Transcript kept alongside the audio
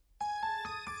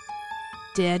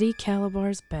Daddy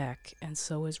Calabar's back, and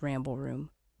so is Ramble Room.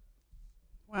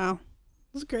 Wow.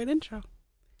 That was a great intro.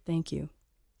 Thank you.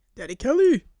 Daddy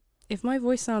Kelly. If my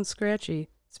voice sounds scratchy,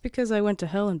 it's because I went to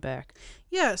hell and back.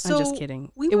 Yeah, so I'm just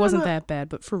kidding. It wasn't that bad,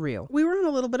 but for real. We were on a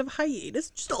little bit of a hiatus,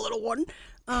 just a little one,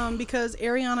 because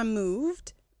Ariana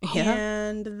moved, Yeah.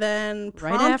 and then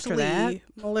Right after that,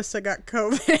 Melissa got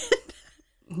COVID.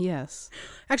 Yes.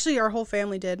 Actually, our whole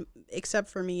family did, except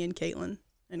for me and Caitlin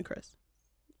and Chris.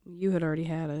 You had already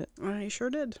had it. I sure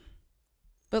did.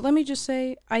 But let me just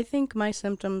say, I think my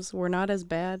symptoms were not as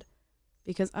bad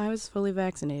because I was fully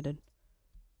vaccinated.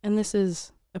 And this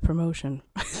is a promotion.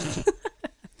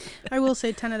 I will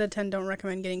say 10 out of 10 don't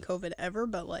recommend getting COVID ever,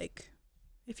 but like,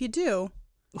 if you do,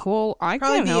 Well, I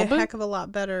probably can't be help a it. heck of a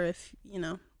lot better if, you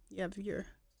have your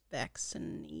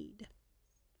vaccine.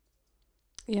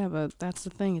 Yeah, but that's the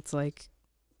thing. It's like,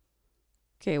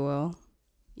 okay, well,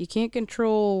 you can't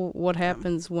control what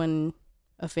happens when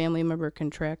a family member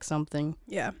contracts something.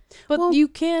 Yeah. But Well, you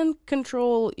can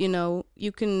control,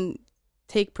 you can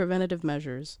take preventative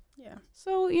measures. Yeah.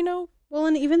 So, Well,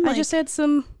 and even like, I just had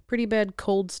some pretty bad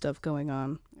cold stuff going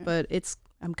on, Yeah. but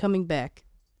I'm coming back.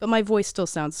 But my voice still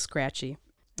sounds scratchy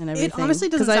and everything. it honestly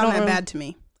doesn't 'cause I sound don't that bad to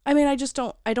me. I mean,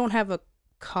 I don't have a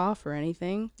cough or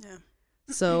anything. Yeah.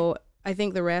 So I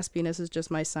think the raspiness is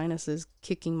just my sinuses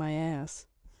kicking my ass.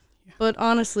 Yeah. But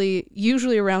honestly,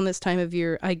 usually around this time of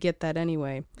year, I get that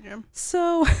anyway. Yeah.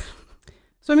 So,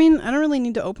 I mean, I don't really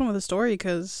need to open with a story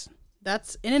because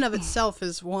that's in and of itself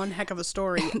is one heck of a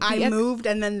story. I moved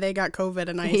and then they got COVID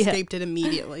and I escaped it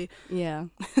immediately. Yeah.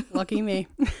 Lucky me.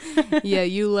 Yeah,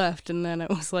 you left and then it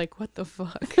was like, what the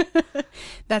fuck?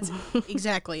 That's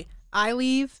exactly. I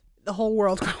leave, the whole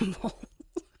world crumbles.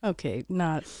 Okay,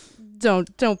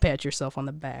 don't pat yourself on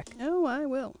the back. Oh, I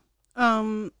will.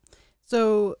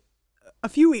 So a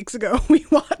few weeks ago we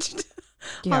watched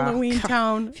Halloween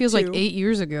Town. Feels 2. like 8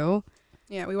 years ago.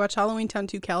 Yeah, we watched Halloween Town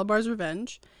 2 Calabar's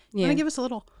Revenge. Yeah. Want to give us a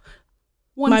little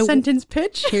one-sentence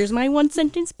pitch? Here's my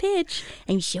one-sentence pitch.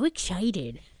 I'm so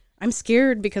excited. I'm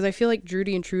scared because I feel like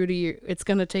Drudy and Trudy, it's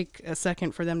going to take a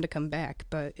second for them to come back,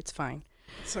 but it's fine.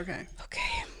 It's okay.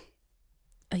 Okay.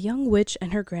 A young witch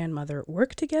and her grandmother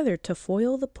work together to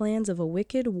foil the plans of a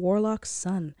wicked warlock's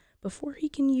son before he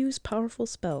can use powerful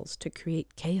spells to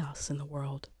create chaos in the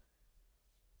world.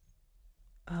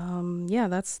 Yeah,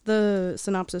 that's the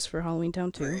synopsis for Halloween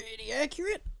Town 2. Pretty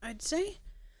accurate, I'd say.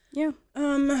 Yeah.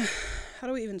 How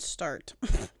do we even start?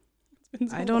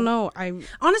 I don't know.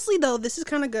 Honestly, though, this is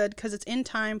kind of good because it's in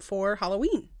time for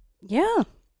Halloween. Yeah.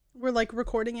 We're like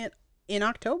recording it in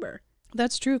October.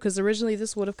 That's true, because originally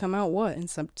this would have come out, in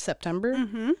September?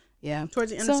 Mm-hmm. Yeah.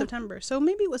 Towards the end of September. So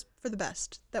maybe it was for the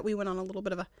best that we went on a little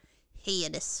bit of a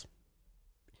hiatus.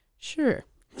 Sure.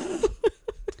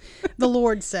 The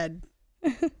Lord said,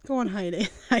 go on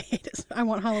hiatus. I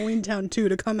want Halloween Town 2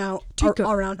 to come out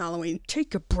around Halloween.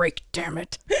 Take a break, damn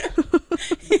it.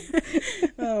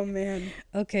 Oh, man.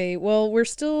 Okay, well, we're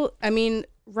still,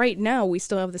 right now we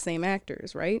still have the same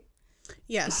actors, right?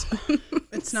 Yes.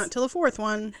 It's not till the fourth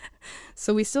one.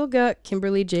 So we still got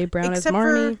Kimberly J. Brown Except as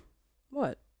Marnie. for-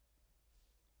 What?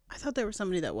 I thought there was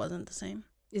somebody that wasn't the same.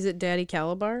 Is it Daddy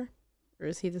Calabar? Or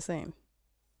is he the same?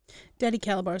 Daddy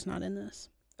Calabar's not in this.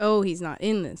 Oh, he's not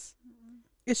in this.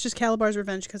 It's just Calabar's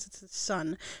Revenge because it's his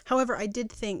son. However, I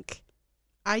thought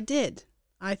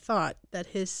that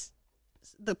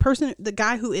the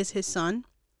guy who is his son,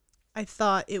 I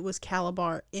thought it was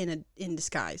Calabar in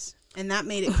disguise. And that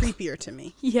made it creepier to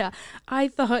me. Yeah, I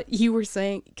thought you were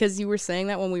saying, because you were saying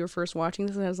that when we were first watching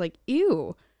this, and I was like,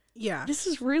 ew. Yeah. This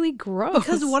is really gross.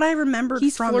 Because what I remembered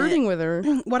He's from flirting with her.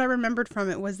 What I remembered from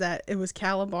it was that it was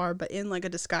Calabar, but in like a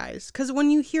disguise. Because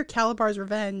when you hear Calabar's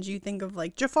Revenge, you think of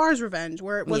like Jafar's Revenge,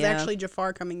 where it was actually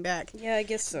Jafar coming back. Yeah, I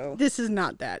guess so. This is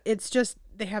not that. It's just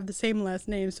they have the same last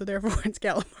name, so therefore it's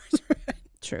Calabar's Revenge.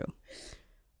 True.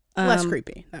 Less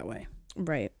creepy that way.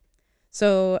 Right.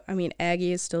 So,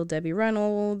 Aggie is still Debbie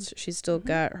Reynolds. She's still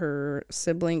got her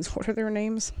siblings. What are their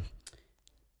names?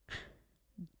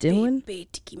 Dylan?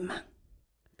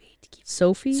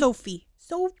 Sophie? Sophie.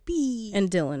 And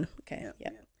Dylan. Okay, yeah. Yeah.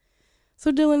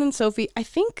 So Dylan and Sophie, I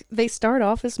think they start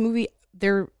off this movie,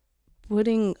 they're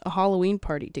putting a Halloween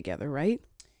party together, right?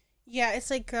 Yeah, it's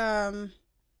like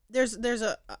there's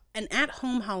an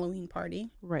at-home Halloween party.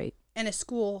 Right. And a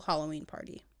school Halloween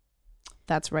party.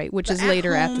 That's right, which The is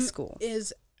later at the at-home school.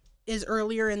 Is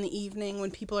earlier in the evening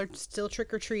when people are still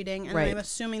trick-or-treating, and I'm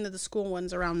assuming that the school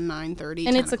one's around 9:30.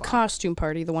 And it's a costume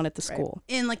party, the one at the school.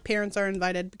 And like parents are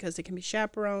invited because they can be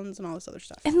chaperones and all this other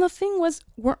stuff. And the thing was,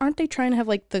 aren't they trying to have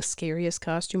like the scariest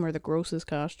costume or the grossest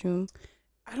costume?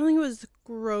 I don't think it was the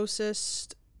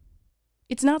grossest.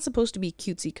 It's not supposed to be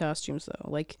cutesy costumes,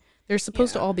 though. Like, they're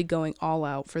supposed to all be going all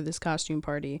out for this costume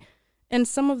party. And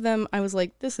some of them, I was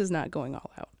like, this is not going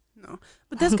all out. No.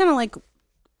 But that's kind of like,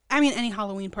 I mean, any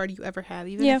Halloween party you ever have,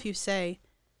 even if you say,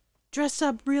 dress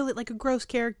up really like a gross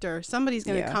character, somebody's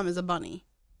going to come as a bunny.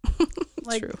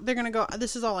 Like, True. They're going to go,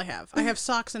 this is all I have. I have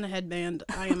socks and a headband.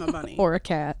 I am a bunny. Or a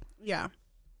cat. Yeah.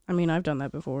 I mean, I've done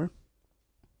that before.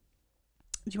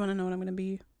 Do you want to know what I'm going to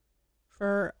be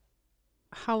for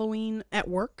Halloween at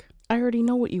work? I already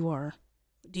know what you are.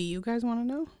 Do you guys want to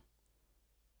know?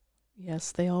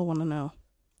 Yes, they all want to know.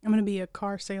 I'm going to be a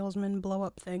car salesman blow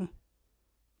up thing.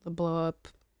 The blow up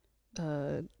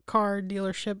Car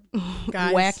dealership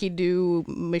guys. wacky-do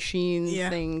machine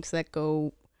things that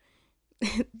go...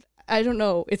 I don't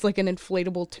know. It's like an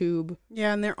inflatable tube.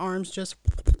 Yeah, and their arms just...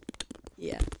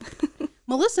 Yeah.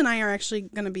 Melissa and I are actually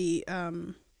going to be...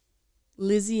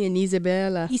 Lizzie and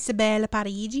Isabella. Isabella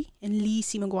Parigi and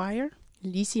Lizzie McGuire.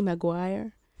 Lizzie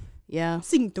McGuire. Yeah.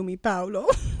 Sing to me, Paolo.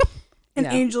 And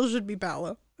Angel should be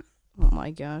Paolo. Oh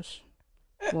my gosh.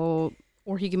 Well,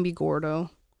 or he can be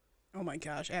Gordo. Oh my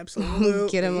gosh, absolutely.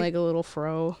 Get him like a little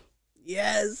fro.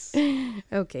 Yes.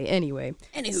 Okay, anyway.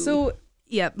 Anywho. So,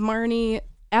 yeah, Marnie,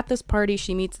 at this party,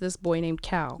 she meets this boy named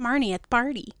Cal. Marnie at the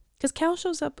party. Because Cal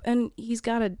shows up and he's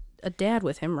got a dad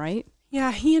with him, right?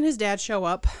 Yeah, he and his dad show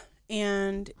up.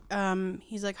 And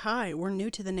he's like, hi, we're new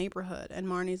to the neighborhood. And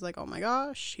Marnie's like, oh my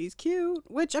gosh, he's cute.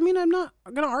 Which, I mean, I'm not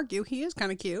going to argue. He is kind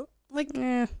of cute. Like,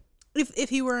 if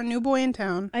he were a new boy in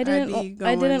town, I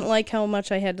didn't like how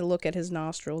much I had to look at his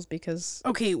nostrils because...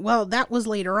 Okay, well, that was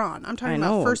later on. I'm talking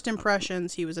about first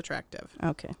impressions. He was attractive.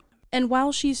 Okay. And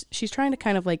while she's trying to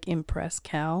kind of like impress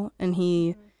Cal, and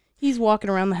he's walking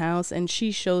around the house, and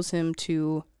she shows him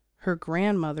to her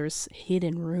grandmother's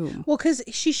hidden room. Well, because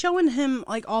she's showing him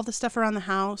like all the stuff around the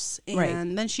house,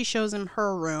 and then she shows him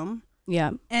her room.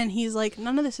 Yeah. And he's like,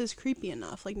 none of this is creepy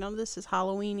enough. Like, none of this is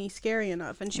Halloween-y scary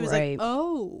enough. And she was like,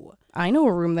 oh. I know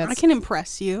a room that's... I can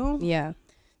impress you. Yeah.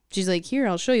 She's like, here,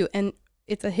 I'll show you. And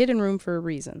it's a hidden room for a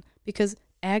reason. Because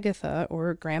Agatha,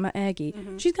 or Grandma Aggie,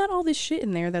 she's got all this shit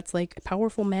in there that's like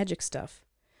powerful magic stuff.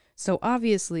 So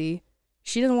obviously,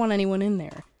 she doesn't want anyone in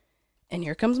there. And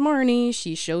here comes Marnie.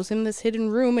 She shows him this hidden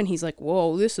room, and he's like,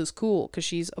 whoa, this is cool. Because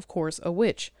she's, of course, a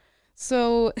witch.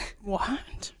 So...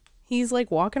 What? He's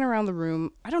like walking around the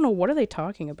room. I don't know, what are they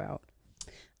talking about?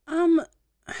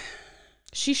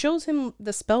 She shows him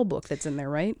the spell book that's in there,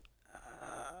 right?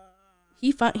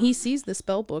 He sees the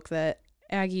spell book that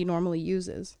Aggie normally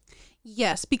uses.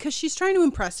 Yes, because she's trying to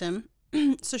impress him.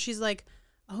 So she's like,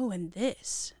 oh, and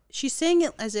this. She's saying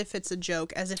it as if it's a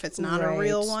joke, as if it's not a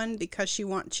real one, because she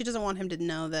doesn't want him to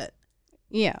know that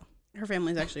her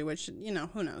family's actually a witch. You know,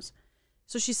 who knows?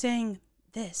 So she's saying,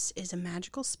 this is a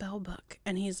magical spell book.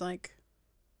 And he's like,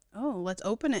 oh, let's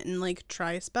open it and like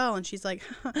try a spell. And she's like,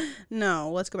 no,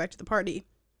 let's go back to the party.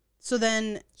 So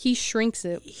then he shrinks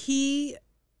it. He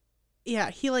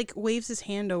like waves his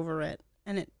hand over it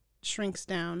and it shrinks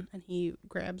down and he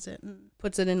grabs it and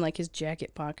puts it in like his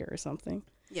jacket pocket or something.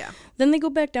 Yeah. Then they go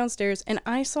back downstairs and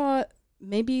I saw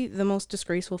maybe the most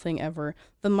disgraceful thing ever.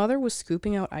 The mother was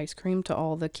scooping out ice cream to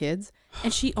all the kids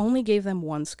and she only gave them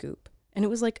one scoop. And it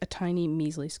was like a tiny,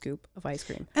 measly scoop of ice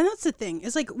cream. And that's the thing.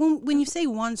 It's like when you say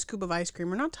one scoop of ice cream,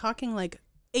 we're not talking like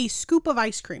a scoop of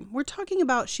ice cream. We're talking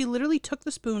about she literally took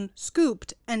the spoon,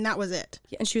 scooped, and that was it.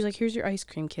 Yeah, and she was like, here's your ice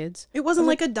cream, kids. It wasn't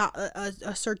like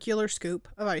a circular scoop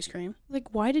of ice cream.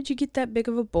 Like, why did you get that big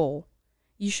of a bowl?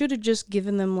 You should have just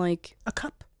given them like a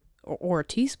cup. Or a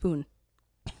teaspoon.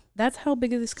 That's how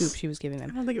big of the scoop she was giving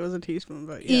them. I don't think it was a teaspoon,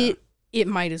 but yeah. It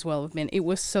might as well have been. It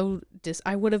was so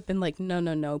I would have been like,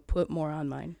 no, put more on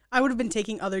mine. I would have been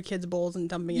taking other kids' bowls and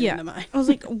dumping it into mine. I was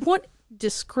like, what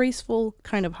disgraceful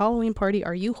kind of Halloween party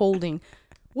are you holding?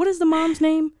 What is the mom's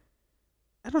name?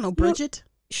 I don't know, Bridget?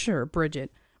 Sure,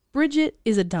 Bridget. Bridget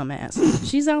is a dumbass.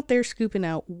 She's out there scooping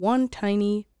out one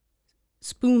tiny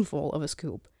spoonful of a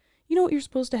scoop. You know what you're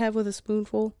supposed to have with a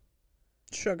spoonful?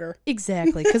 Sugar.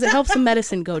 Exactly, because it helps the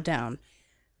medicine go down.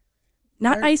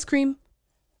 Not ice cream.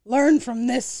 Learn from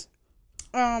this.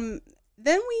 Then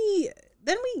we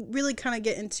really kind of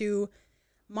get into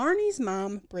Marnie's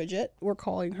mom, Bridget. We're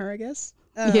calling her, I guess.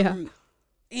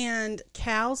 And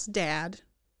Cal's dad.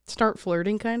 Start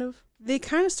flirting, kind of? They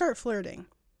kind of start flirting.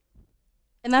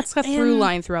 And that's a through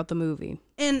line throughout the movie.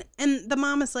 And the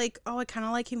mom is like, oh, I kind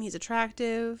of like him. He's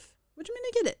attractive. Which, I mean,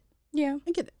 I get it. Yeah.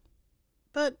 I get it.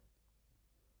 But,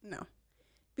 no.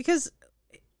 Because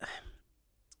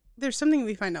there's something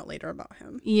we find out later about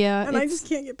him. Yeah. And I just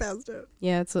can't get past it.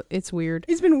 Yeah, it's weird.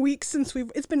 It's been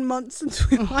it's been months since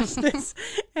we watched this,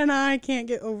 and I can't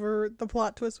get over the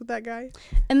plot twist with that guy.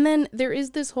 And then there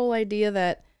is this whole idea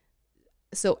that,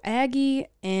 so Aggie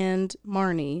and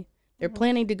Marnie, they're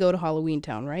planning to go to Halloween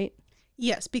Town, right?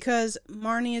 Yes, because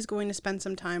Marnie is going to spend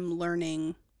some time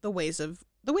learning the ways of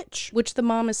the witch. Which the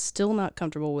mom is still not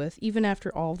comfortable with, even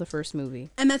after all of the first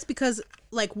movie. And that's because,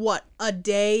 like, what? A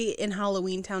day in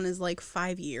Halloween Town is like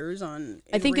 5 years on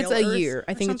I think it's a Earth year.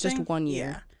 I think it's just 1 year.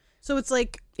 Yeah. So it's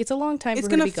like... It's a long time it's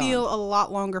for her to be gonna feel a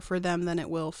lot longer for them than it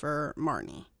will for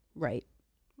Marnie. Right.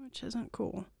 Which isn't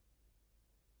cool.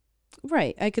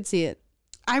 Right. I could see it.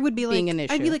 I would be being like, an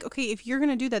issue. I'd be like, okay, if you're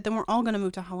gonna do that, then we're all gonna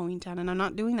move to Halloween Town, and I'm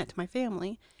not doing that to my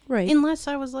family. Right. Unless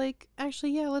I was like,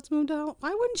 actually, yeah, let's move to.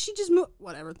 Why wouldn't she just move?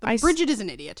 Whatever. Bridget is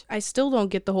an idiot. I still don't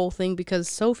get the whole thing because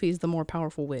Sophie's the more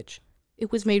powerful witch.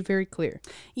 It was made very clear.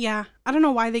 Yeah, I don't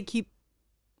know why they keep.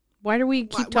 Why do we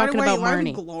keep talking about Marnie? Why are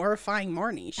we glorifying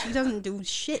Marnie? She doesn't do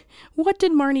shit. What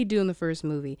did Marnie do in the first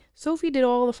movie? Sophie did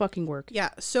all the fucking work. Yeah,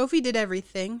 Sophie did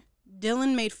everything.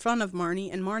 Dylan made fun of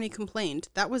Marnie, and Marnie complained.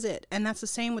 That was it. And that's the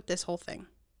same with this whole thing.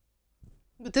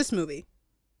 With this movie.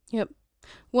 Yep.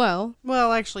 Well,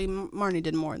 actually, Marnie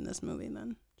did more in this movie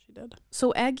than she did.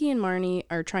 So Aggie and Marnie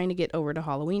are trying to get over to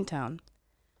Halloween Town.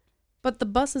 But the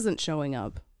bus isn't showing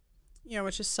up. Yeah,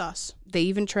 which is sus. They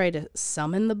even try to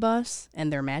summon the bus,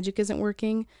 and their magic isn't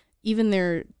working. Even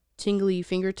their tingly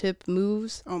fingertip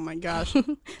moves. Oh my gosh.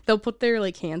 They'll put their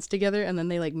like hands together, and then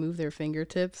they like move their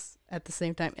fingertips at the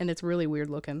same time, and it's really weird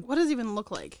looking. What does it even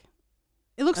look like?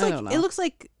 It looks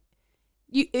like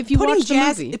if you watch the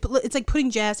movie, it's like putting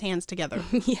jazz hands together.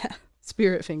 Yeah,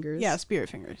 spirit fingers. Yeah, spirit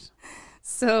fingers.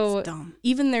 So it's dumb.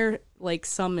 Even their like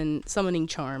summoning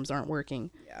charms aren't working.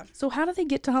 Yeah. So how do they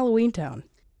get to Halloween Town?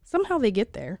 Somehow they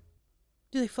get there.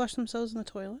 Do they flush themselves in the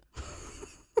toilet?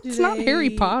 It's not Harry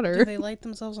Potter. Do they light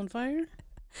themselves on fire?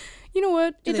 You know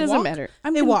what? It doesn't matter.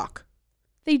 They walk.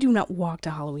 They do not walk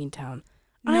to Halloween Town.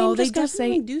 No, they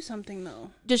definitely do something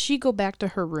though. Does she go back to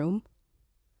her room?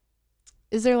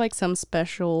 Is there like some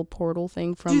special portal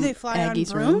thing from Aggie's room? Do they fly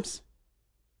on brooms?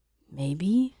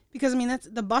 Maybe. Because I mean, that's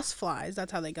the bus flies.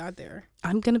 That's how they got there.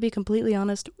 I'm gonna be completely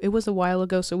honest. It was a while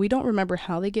ago, so we don't remember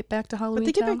how they get back to Halloween Town.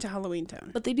 But they get back to Halloween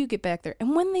Town. But they do get back there,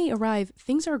 and when they arrive,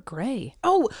 things are gray.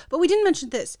 Oh, but we didn't mention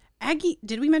this. Aggie,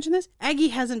 did we mention this? Aggie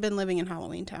hasn't been living in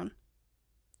Halloween Town.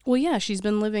 Well, yeah, she's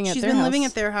been living at their house. She's been living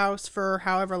at their house for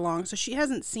however long, so she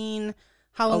hasn't seen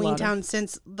Halloween Town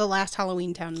since the last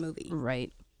Halloween Town movie.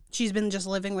 Right. She's been just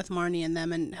living with Marnie and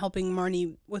them and helping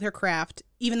Marnie with her craft,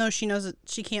 even though she knows that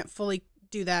she can't fully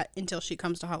do that until she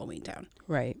comes to Halloween Town.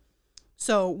 Right.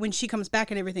 So when she comes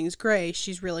back and everything's gray,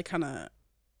 she's really kind of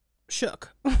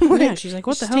shook. Yeah, she's like,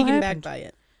 what the hell happened? Taken back by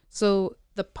it. So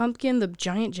the pumpkin, the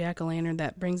giant jack-o'-lantern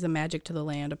that brings the magic to the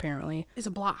land, apparently, is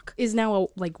a block. Is now a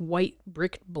like white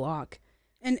brick block.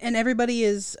 And everybody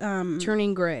is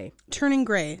turning gray. Turning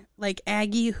gray. Like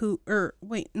Aggie what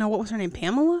was her name?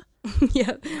 Pamela?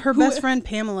 Yeah. Her best friend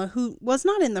Pamela, who was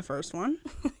not in the first one.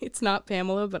 It's not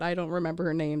Pamela, but I don't remember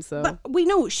her name, so. But we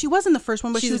know she was in the first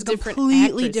one, but she was a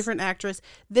completely different actress.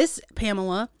 This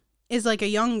Pamela is like a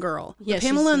young girl. Yeah,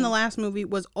 Pamela in the last movie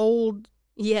was old.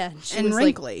 Yeah, and was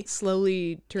wrinkly. Like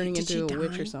slowly turning into a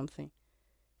witch or something.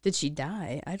 Did she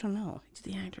die? I don't know.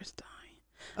 Did the actress die?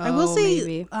 I will say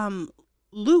maybe.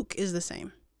 Luke is the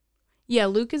same. Yeah,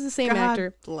 Luke is the same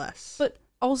actor. Bless. But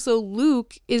also,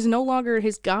 Luke is no longer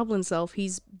his goblin self.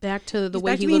 He's back to the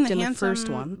way he looked in the first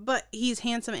one. But he's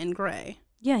handsome and gray.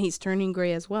 Yeah, he's turning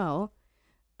gray as well.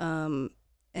 And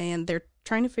they're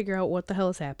trying to figure out what the hell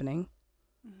is happening.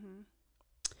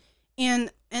 Mm-hmm.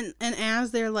 And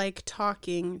as they're like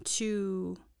talking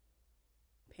to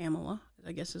Pamela,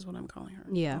 I guess is what I'm calling her.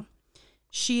 Yeah.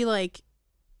 She's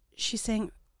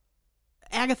saying,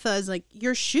 Agatha is like,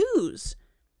 your shoes.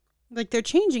 Like they're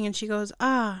changing, and she goes,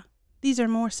 these are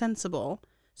more sensible.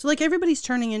 So like everybody's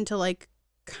turning into like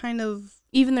kind of,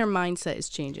 even their mindset is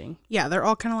changing. Yeah, they're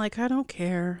all kind of like, I don't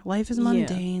care. Life is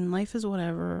mundane. Yeah. Life is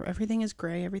whatever. Everything is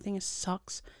gray. Everything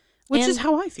sucks. Which is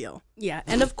how I feel. Yeah,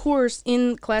 and of course,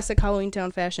 in classic Halloween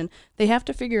Town fashion, they have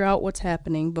to figure out what's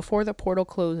happening before the portal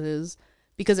closes,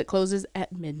 because it closes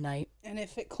at midnight. And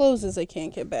if it closes, they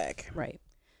can't get back. Right.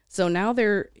 So now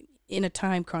they're in a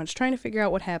time crunch trying to figure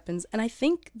out what happens, and I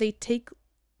think they take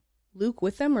Luke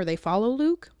with them, or they follow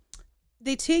Luke?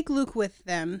 They take Luke with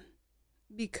them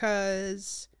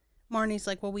because Marnie's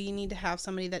like, well, we need to have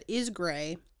somebody that is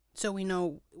gray so we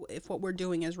know if what we're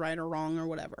doing is right or wrong or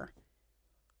whatever.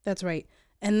 That's right.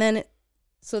 And then,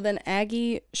 so then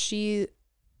Aggie, she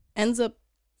ends up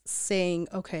saying,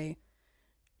 okay,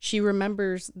 she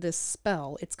remembers this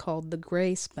spell. It's called the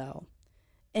Gray spell.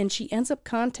 And she ends up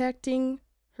contacting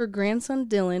her grandson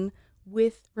Dylan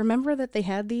with, remember that they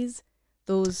had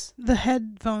the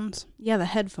headphones. Yeah, the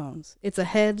headphones. It's a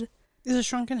head. It's a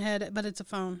shrunken head, but it's a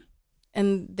phone.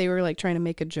 And they were like trying to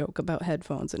make a joke about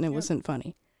headphones, and it wasn't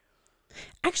funny.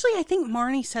 Actually, I think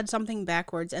Marnie said something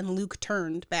backwards, and Luke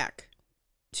turned back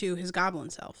to his goblin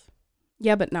self.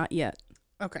 Yeah, but not yet.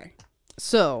 Okay.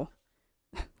 So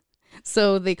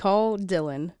they call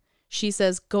Dylan. She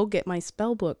says, "Go get my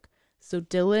spell book." So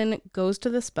Dylan goes to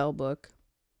the spell book,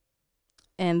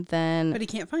 and then... But he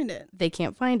can't find it. They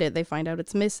can't find it. They find out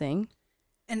it's missing.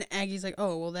 And Aggie's like,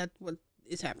 oh, well, that's what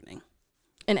is happening.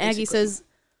 And Aggie says,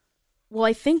 well,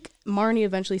 I think Marnie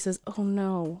eventually says, oh,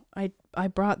 no, I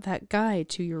brought that guy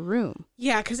to your room.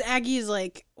 Yeah, because Aggie is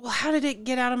like, well, how did it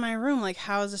get out of my room? Like,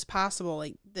 how is this possible?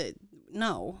 Like,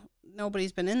 no,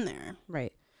 nobody's been in there.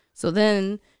 Right. So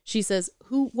then she says,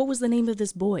 what was the name of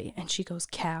this boy? And she goes,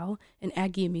 Cal. And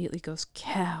Aggie immediately goes,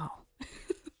 Cal.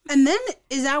 And then,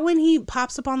 is that when he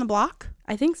pops up on the block?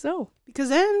 I think so. Because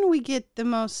then we get the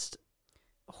most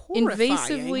horrifying...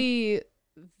 invasively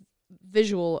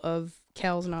visual of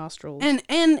Cal's nostrils.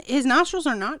 And his nostrils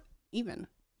are not even.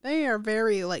 They are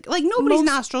very, like nobody's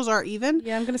nostrils are even.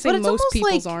 Yeah, I'm going to say most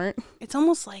people's aren't. It's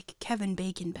almost like Kevin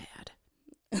Bacon bad.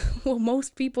 Well,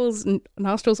 most people's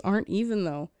nostrils aren't even,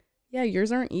 though. Yeah,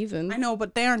 yours aren't even. I know,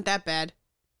 but they aren't that bad.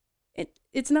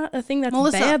 It's not a thing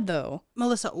that's bad, though.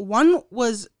 Melissa, one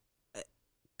was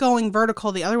going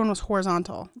vertical, the other one was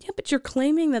horizontal. Yeah, but you're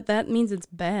claiming that means it's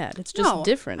bad. It's just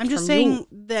different. I'm just saying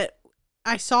that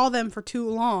I saw them for too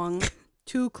long,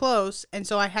 too close, and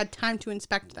so I had time to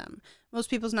inspect them. Most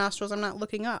people's nostrils, I'm not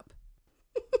looking up.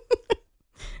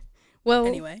 Well,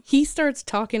 anyway, he starts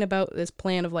talking about this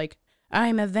plan of like,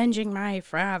 I'm avenging my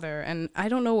father, and I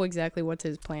don't know exactly what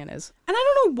his plan is. And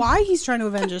I don't know why he's trying to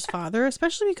avenge his father,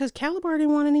 especially because Calabar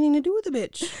didn't want anything to do with the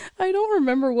bitch. I don't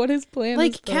remember what his plan is.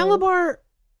 Like, Calabar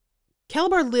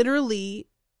literally,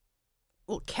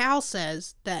 well, Cal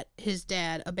says that his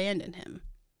dad abandoned him.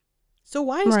 So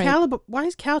why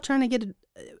is Cal trying to get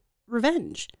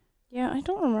revenge? Yeah, I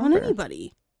don't remember. On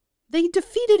anybody. They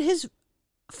defeated his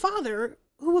father,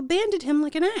 who abandoned him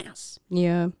like an ass.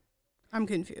 Yeah. I'm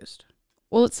confused.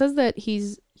 Well, it says that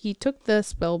he took the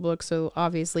spell book, so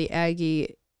obviously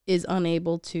Aggie is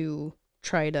unable to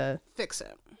try to fix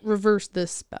it. Reverse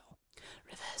this spell.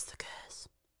 Reverse the curse.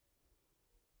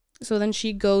 So then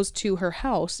she goes to her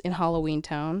house in Halloween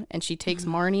Town, and she takes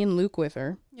Marnie and Luke with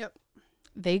her. Yep.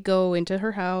 They go into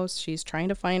her house. She's trying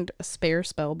to find a spare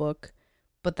spell book,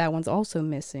 but that one's also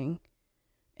missing.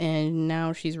 And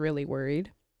now she's really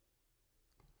worried.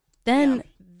 Then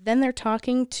they're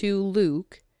talking to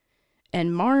Luke,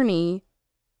 and Marnie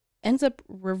ends up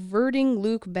reverting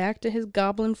Luke back to his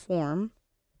goblin form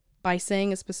by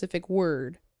saying a specific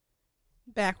word.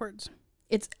 Backwards.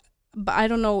 But I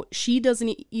don't know. She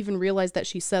doesn't even realize that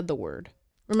she said the word.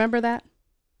 Remember that?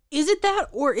 Is it that,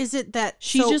 or is it that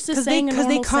she just is saying a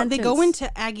normal sentence? They go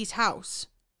into Aggie's house.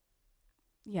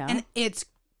 Yeah. And it's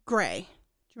gray.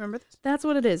 Do you remember this? That's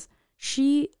what it is.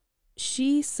 She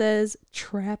says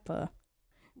trappa,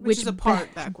 which is a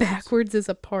part backwards. Backwards is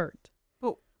a part.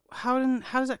 But how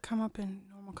does that come up in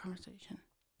normal conversation?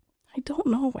 I don't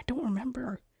know. I don't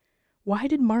remember. Why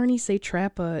did Marnie say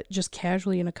trappa just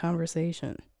casually in a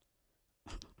conversation?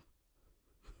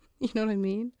 You know what I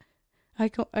mean?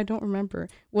 I don't remember.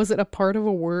 Was it a part of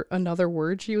another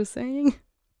word she was saying?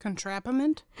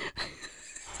 Contrapament?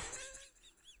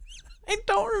 I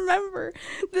don't remember.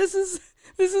 This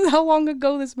is how long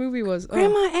ago this movie was.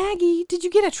 Grandma Aggie, did you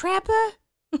get a trappa?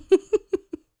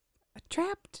 A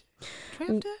trapped?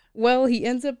 Well, he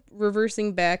ends up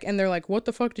reversing back, and they're like, what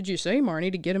the fuck did you say,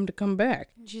 Marnie, to get him to come back?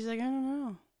 And she's like, I don't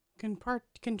know.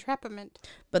 Contrapament.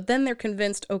 But then they're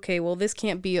convinced, okay, well, this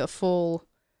can't be a full,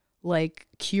 like,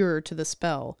 cure to the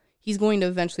spell. He's going to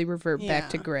eventually revert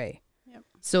back to gray. Yep.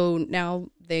 So now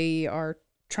they are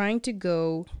trying to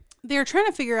go... They're trying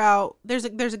to figure out... There's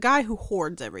a guy who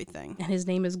hoards everything. And his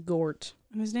name is Gort.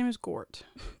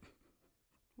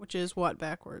 Which is what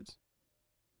backwards?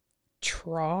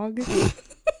 Trog?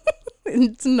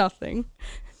 It's nothing.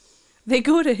 They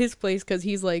go to his place because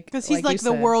he's like... Because he's like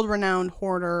the world-renowned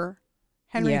hoarder.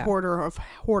 Henry Hoarder of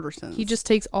Hoardersons. He just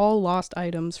takes all lost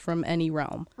items from any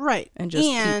realm. Right. And just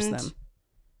keeps them.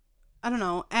 I don't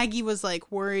know. Aggie was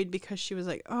like worried because she was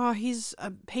like, oh, he's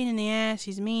a pain in the ass.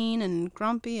 He's mean and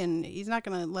grumpy and he's not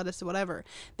going to let us whatever.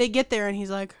 They get there and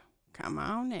he's like, come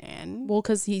on in. Well,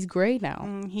 because he's gray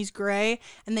now. He's gray.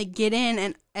 And they get in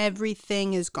and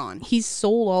everything is gone. He's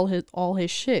sold all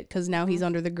his shit because now he's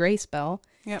under the gray spell.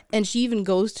 Yep. And she even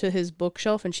goes to his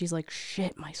bookshelf and she's like,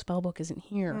 shit, my spell book isn't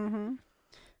here. Mm-hmm.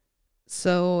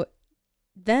 So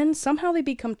then somehow they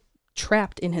become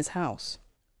trapped in his house.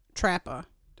 Trapper.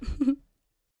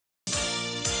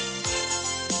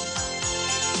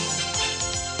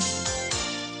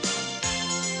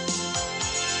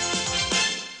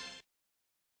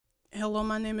 Hello,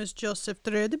 my name is Joseph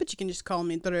Drödy, but you can just call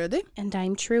me Drödy. And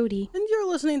I'm Trudy. And you're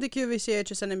listening to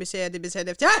QVCHS and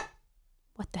NBC.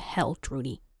 What the hell,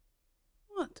 Trudy?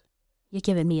 What? You're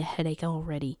giving me a headache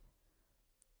already.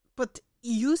 But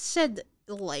you said,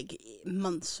 like,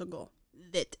 months ago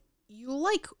that you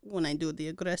like when I do the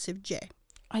aggressive J.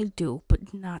 I do,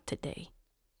 but not today.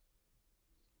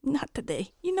 Not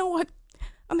today. You know what?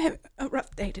 I'm having a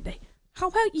rough day today. How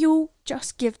about you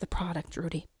just give the product,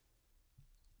 Trudy?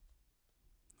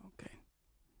 Okay.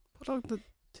 Product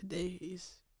today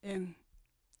is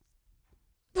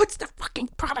What's the fucking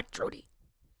product, Trudy?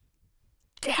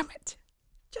 Damn it.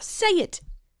 Just say it.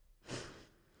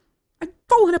 I'm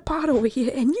falling apart over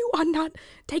here, and you are not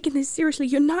taking this seriously.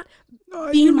 You're not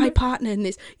being my partner in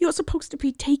this. You're supposed to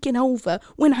be taking over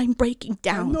when I'm breaking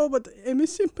down. No, but I'm a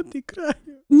sympathy crier.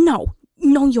 No,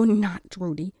 you're not,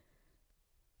 Trudy.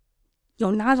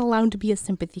 You're not allowed to be a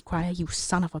sympathy crier, you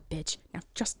son of a bitch. Now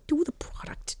just do the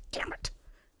product. Damn it.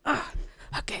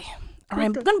 Okay. All right,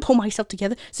 I'm going to pull myself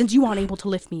together since you aren't able to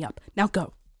lift me up. Now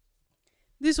go.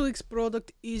 This week's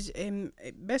product is a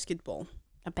basketball.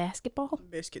 A basketball?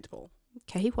 Basketball.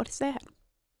 Okay, what is that?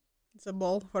 It's a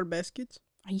ball for baskets.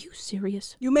 Are you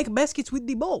serious? You make baskets with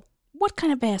the ball. What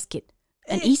kind of basket?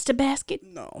 An Easter basket?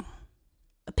 No.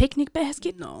 A picnic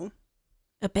basket? No.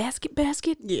 A basket?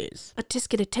 Yes. A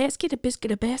tisket a tasket? A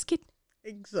biscuit a basket?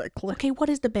 Exactly. Okay, what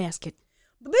is the basket?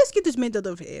 The basket is made out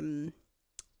of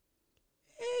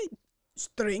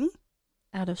string.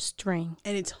 Out of string.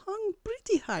 And it's hung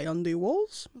pretty high on the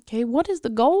walls. Okay, what is the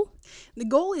goal? The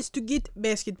goal is to get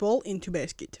basketball into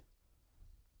basket.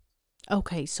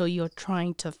 Okay, so you're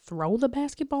trying to throw the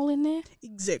basketball in there?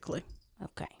 Exactly.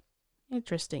 Okay.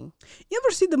 Interesting. You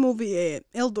ever see the movie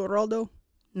El Dorado?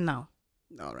 No.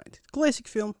 All right. Classic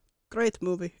film. Great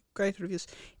movie. Great reviews.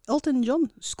 Elton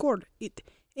John scored it.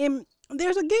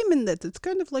 There's a game in that. It's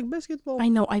kind of like basketball. I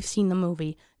know. I've seen the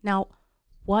movie. Now,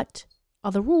 what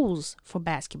are the rules for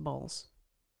basketballs?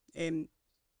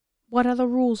 What are the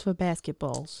rules for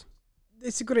basketballs?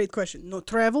 It's a great question. No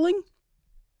traveling?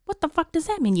 What the fuck does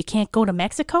that mean? You can't go to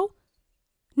Mexico?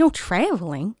 No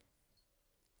traveling?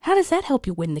 How does that help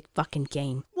you win the fucking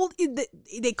game? Well,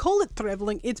 they call it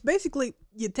traveling. It's basically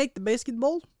you take the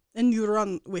basketball and you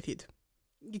run with it.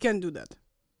 You can't do that.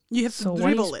 You have to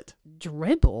dribble it.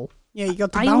 Dribble? Yeah, you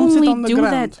got to bounce it on the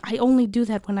ground. I only do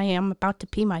that when I am about to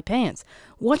pee my pants.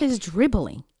 What is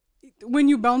dribbling? When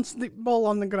you bounce the ball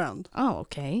on the ground. Oh,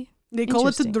 okay. They call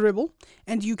it a dribble,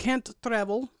 and you can't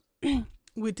travel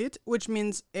with it, which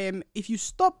means if you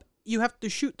stop, you have to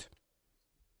shoot.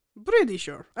 Pretty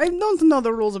sure. I don't know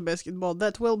the rules of basketball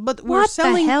that well, but we're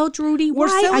selling... What the hell, Trudy?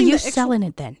 Why are you selling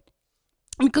it then?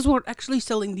 Because we're actually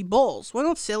selling the balls. We're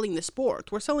not selling the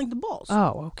sport. We're selling the balls.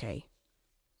 Oh, okay.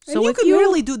 So and you could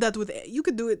really do that with... You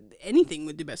could do anything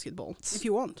with the basketball, if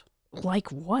you want.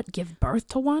 Like what? Give birth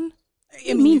to one?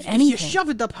 I mean, if you shove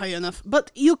it up high enough.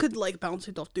 But you could, like, bounce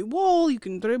it off the wall. You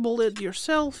can dribble it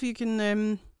yourself. You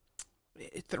can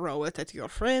throw it at your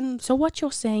friend. So what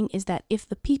you're saying is that if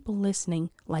the people listening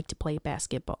like to play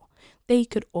basketball, they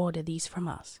could order these from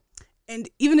us. And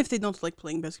even if they don't like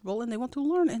playing basketball and they want to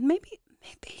learn, and maybe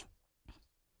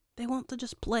they want to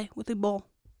just play with the ball,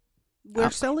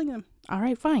 we're selling them. All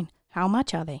right, fine. How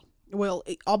much are they? Well,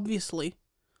 obviously,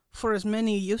 for as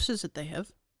many uses that they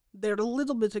have, they're a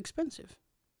little bit expensive.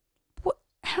 What?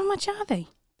 How much are they?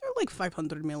 They're like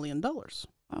 $500 million.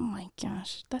 Oh my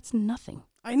gosh, that's nothing.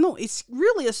 I know, it's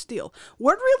really a steal.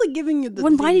 We're really giving you the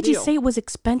why did you say it was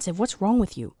expensive? What's wrong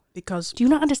with you? Because... Do you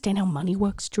not understand how money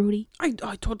works, Trudy? I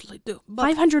totally do. But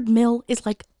 500 mil is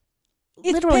like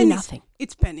literally nothing.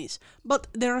 It's pennies. But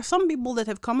there are some people that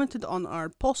have commented on our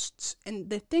posts and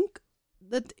they think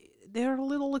that they're a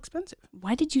little expensive.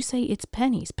 Why did you say it's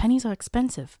pennies? Pennies are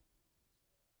expensive.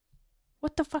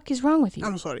 What the fuck is wrong with you?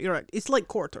 I'm sorry, you're right. It's like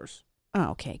quarters. Oh,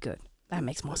 okay, good. That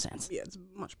makes more sense. Yeah, it's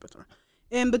much better.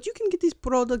 But you can get this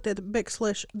product at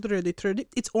 /Drudy30.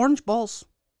 It's orange balls.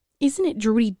 Isn't it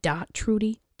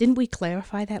Drudy.Trudy? Didn't we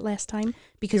clarify that last time?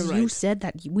 Because you said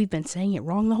that we've been saying it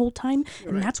wrong the whole time,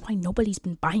 and that's why nobody's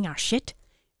been buying our shit.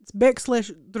 It's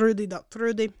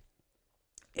 /Drudy.Trudy.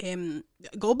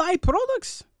 Go buy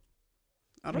products.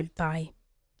 All right. Bye.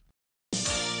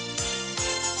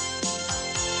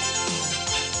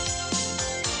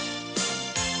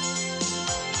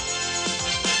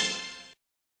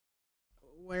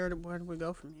 where do we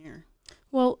go from here?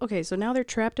 Well, okay, so now they're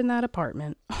trapped in that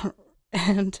apartment,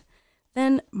 and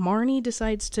then Marnie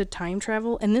decides to time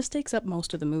travel, and this takes up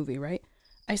most of the movie, right?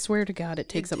 I swear to God, it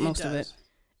takes up most of it.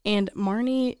 And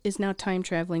Marnie is now time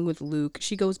traveling with Luke.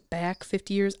 She goes back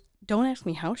 50 years. Don't ask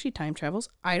me how she time travels.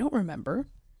 I don't remember.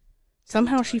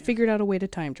 Somehow she figured out a way to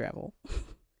time travel.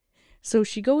 So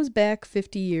she goes back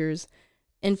 50 years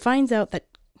and finds out that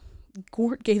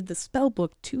Gort gave the spell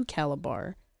book to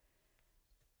Calabar.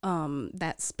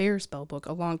 That spare spell book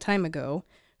a long time ago.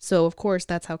 So, of course,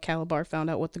 that's how Calabar found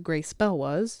out what the gray spell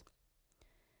was.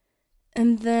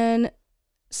 And then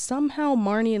somehow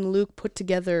Marnie and Luke put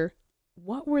together,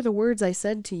 what were the words I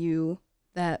said to you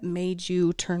that made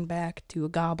you turn back to a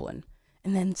goblin?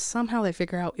 And then somehow they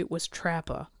figure out it was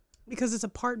Trappa. Because it's a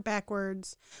part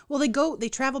backwards. Well, they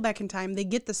travel back in time, they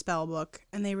get the spell book,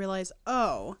 and they realize,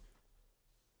 oh.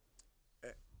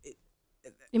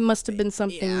 It must have been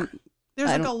something. Yeah. There's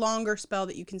like a longer spell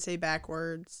that you can say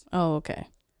backwards. Oh, okay.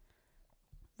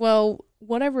 Well,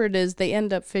 whatever it is, they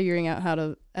end up figuring out how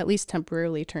to at least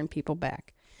temporarily turn people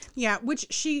back. Yeah, which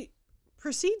she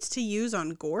proceeds to use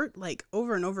on Gort, like,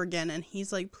 over and over again, and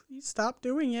he's like, please stop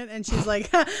doing it. And she's like,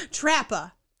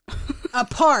 Trappa,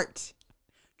 apart,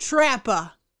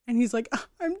 Trappa. And he's like,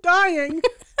 I'm dying.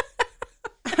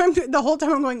 The whole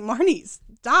time I'm going, Marnie,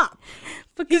 stop.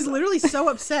 Because he's literally so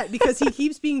upset because he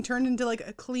keeps being turned into like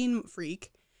a clean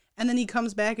freak. And then he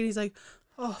comes back and he's like,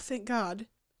 oh, thank God.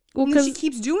 Well, because she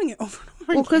keeps doing it over and over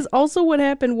again. Well, because also what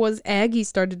happened was Aggie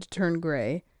started to turn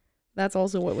gray. That's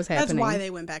also what was happening. That's why they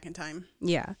went back in time.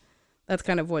 Yeah. That's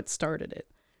kind of what started it.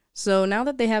 So now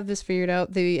that they have this figured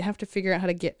out, they have to figure out how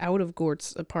to get out of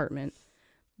Gort's apartment.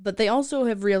 But they also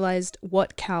have realized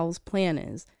what Cal's plan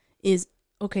is,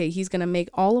 okay, he's going to make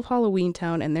all of Halloween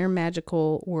Town and their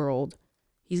magical world.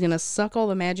 He's going to suck all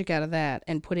the magic out of that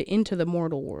and put it into the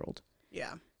mortal world.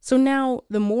 Yeah. So now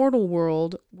the mortal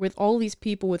world, with all these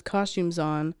people with costumes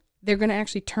on, they're going to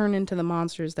actually turn into the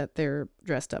monsters that they're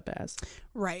dressed up as.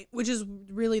 Right. Which is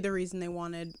really the reason they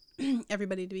wanted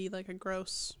everybody to be like a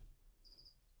gross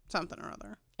something or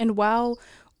other. And while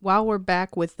we're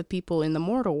back with the people in the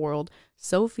mortal world,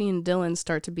 Sophie and Dylan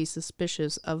start to be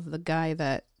suspicious of the guy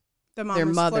that their mother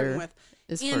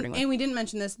is flirting with. And we didn't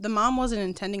mention this. The mom wasn't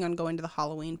intending on going to the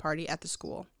Halloween party at the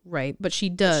school. Right, but she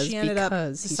does. She ended up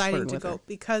deciding to go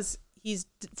because he's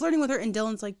flirting with her, and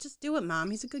Dylan's like, just do it,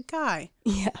 Mom. He's a good guy.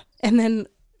 Yeah. And then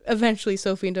eventually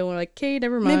Sophie and Dylan are like, okay,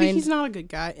 never mind. Maybe he's not a good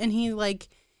guy. And he like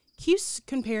keeps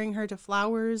comparing her to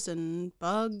flowers and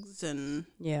bugs and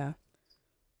yeah,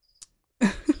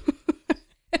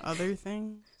 other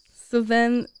things. So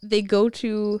then they go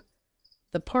to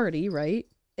the party, right?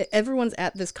 Everyone's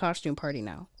at this costume party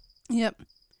now. Yep.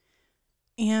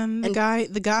 And the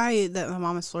guy that the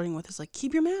mom is flirting with is like,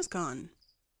 keep your mask on.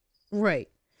 Right.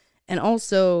 And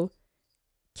also,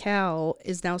 Cal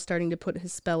is now starting to put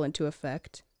his spell into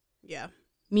effect. Yeah.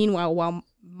 Meanwhile, while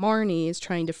Marnie is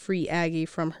trying to free Aggie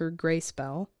from her gray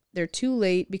spell, they're too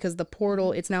late because the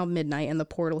portal, it's now midnight and the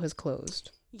portal has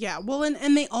closed. Yeah, well,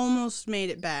 and they almost made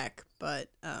it back, but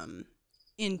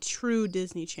in true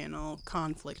Disney Channel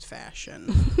conflict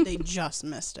fashion, they just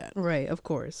missed it. Right, of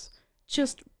course.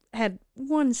 Just had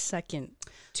 1 second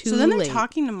too late. So then they're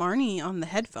talking to Marnie on the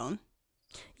headphone.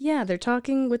 Yeah, they're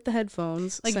talking with the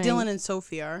headphones. Like saying, Dylan and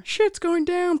Sophie are. Shit's going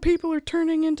down. People are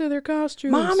turning into their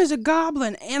costumes. Mom is a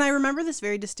goblin. And I remember this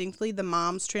very distinctly, the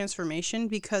mom's transformation,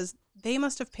 because they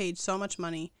must have paid so much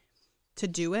money to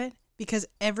do it. Because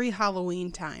every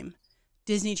Halloween time,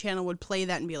 Disney Channel would play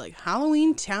that and be like,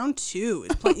 Halloween Town 2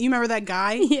 is playing. You remember that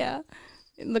guy? Yeah,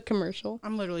 in the commercial.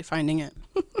 I'm literally finding it.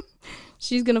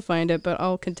 She's going to find it, but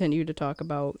I'll continue to talk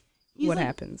about what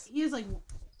happens. He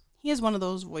has one of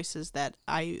those voices that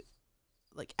I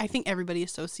think everybody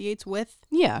associates with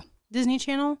Disney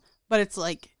Channel, but it's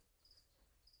like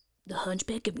the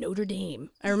Hunchback of Notre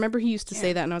Dame. I remember he used to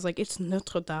say that, and I was like, it's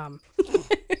Notre Dame.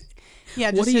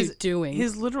 Yeah, what are you doing?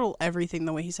 His literal everything,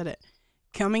 the way he said it.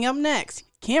 Coming up next,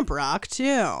 Camp Rock 2.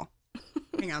 Hang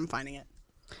on, I'm finding it.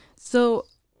 So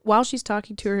while she's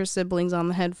talking to her siblings on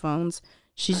the headphones,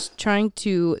 she's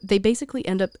they basically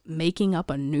end up making up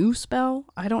a new spell.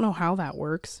 I don't know how that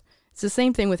works. It's the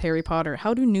same thing with Harry Potter.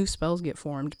 How do new spells get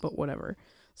formed? But whatever.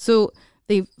 So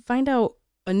they find out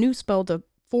a new spell to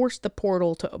force the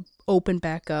portal to open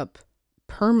back up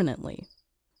permanently.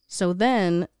 So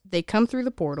then they come through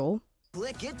the portal.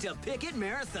 Click it to pick it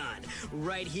marathon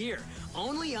right here,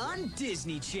 only on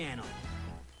Disney Channel.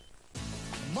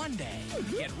 Monday,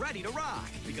 get ready to rock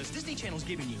because Disney Channel's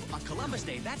giving you a Columbus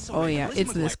Day. That's so. Oh yeah,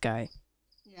 it's this guy.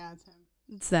 Yeah, it's him.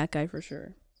 It's that guy for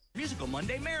sure. Musical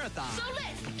Monday Marathon. So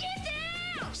let's get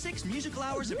down. 6 musical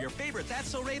hours of your favorite That's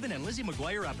So Raven and Lizzie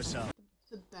McGuire episode.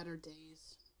 The better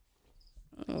days.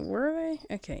 Were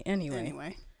they? Okay,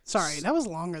 Anyway. Sorry, that was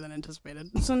longer than anticipated.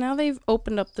 So now they've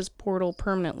opened up this portal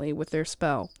permanently with their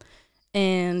spell.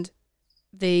 And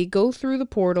they go through the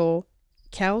portal.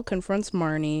 Cal confronts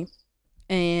Marnie.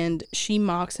 And she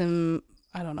mocks him.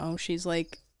 I don't know. She's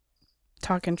like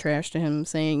talking trash to him,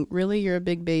 saying, "Really, you're a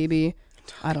big baby?"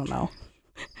 I don't know.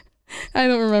 I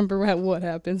don't remember what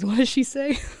happens. What does she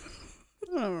say?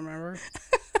 I don't remember.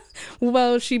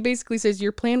 Well, she basically says,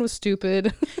 "Your plan was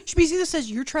stupid." She basically says,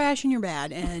 "You're trash and you're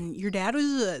bad, and your dad was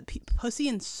a pussy,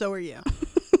 and so are you."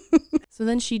 So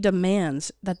then she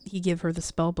demands that he give her the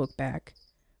spell book back.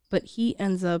 But he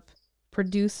ends up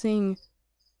producing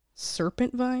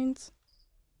serpent vines.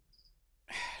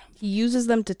 He uses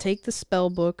them to take the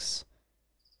spell books,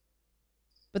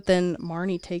 but then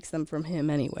Marnie takes them from him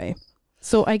anyway.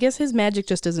 So I guess his magic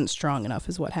just isn't strong enough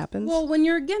is what happens. Well, when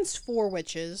you're against 4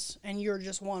 witches and you're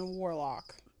just 1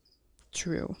 warlock.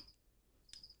 True.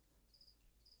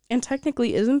 And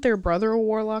technically, isn't their brother a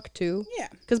warlock too? Yeah.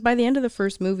 Because by the end of the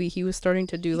first movie, he was starting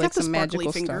to do like some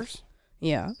magical fingers. stuff.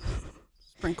 Yeah.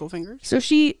 Sprinkle fingers. So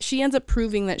she ends up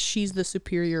proving that she's the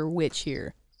superior witch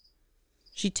here.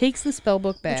 She takes the spell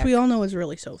book back. Which we all know is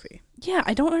really Sophie. Yeah,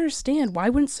 I don't understand. Why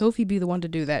wouldn't Sophie be the one to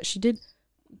do that? She did.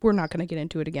 We're not going to get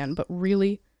into it again, but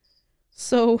really?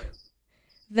 So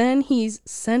then he's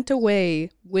sent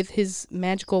away with his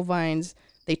magical vines.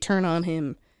 They turn on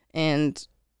him, and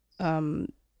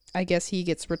I guess he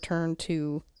gets returned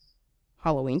to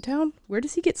Halloween Town? Where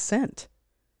does he get sent?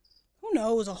 Who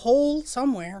knows? A hole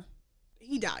somewhere.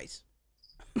 He dies.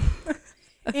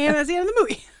 And that's the end of the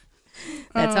movie.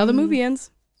 That's how the movie ends.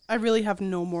 I really have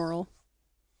no moral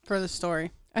for the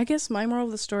story. I guess my moral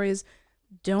of the story is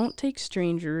don't take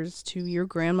strangers to your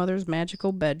grandmother's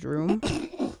magical bedroom.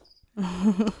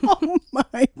 Oh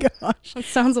my gosh. It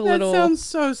sounds a little... That sounds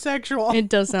so sexual. It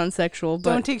does sound sexual,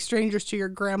 but... Don't take strangers to your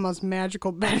grandma's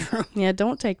magical bedroom. Yeah,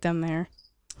 don't take them there.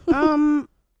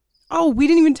 Oh, we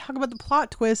didn't even talk about the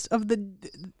plot twist of the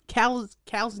Cal's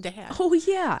dad. Oh,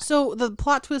 yeah. So the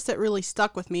plot twist that really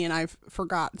stuck with me and I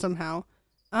forgot somehow.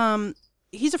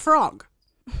 He's a frog.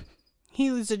 He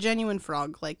was a genuine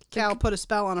frog. Like Cal put a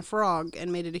spell on a frog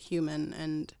and made it a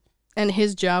human, and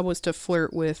his job was to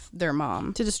flirt with their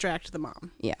mom to distract the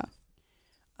mom. Yeah.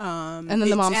 And then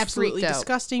the mom's absolutely freaked out.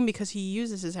 Disgusting because he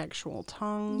uses his actual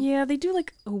tongue. Yeah, they do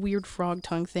like a weird frog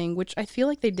tongue thing, which I feel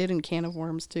like they did in Can of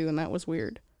Worms too, and that was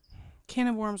weird. Can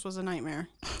of Worms was a nightmare.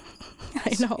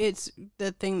 I know. It's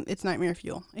the thing. It's nightmare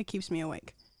fuel. It keeps me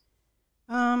awake.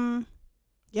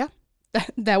 Yeah.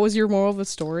 That was your moral of the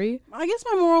story? I guess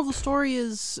my moral of the story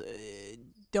is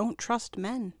don't trust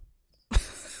men.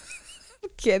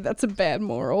 Okay, that's a bad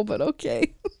moral, but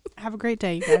okay. Have a great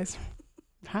day, you guys.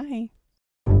 Bye.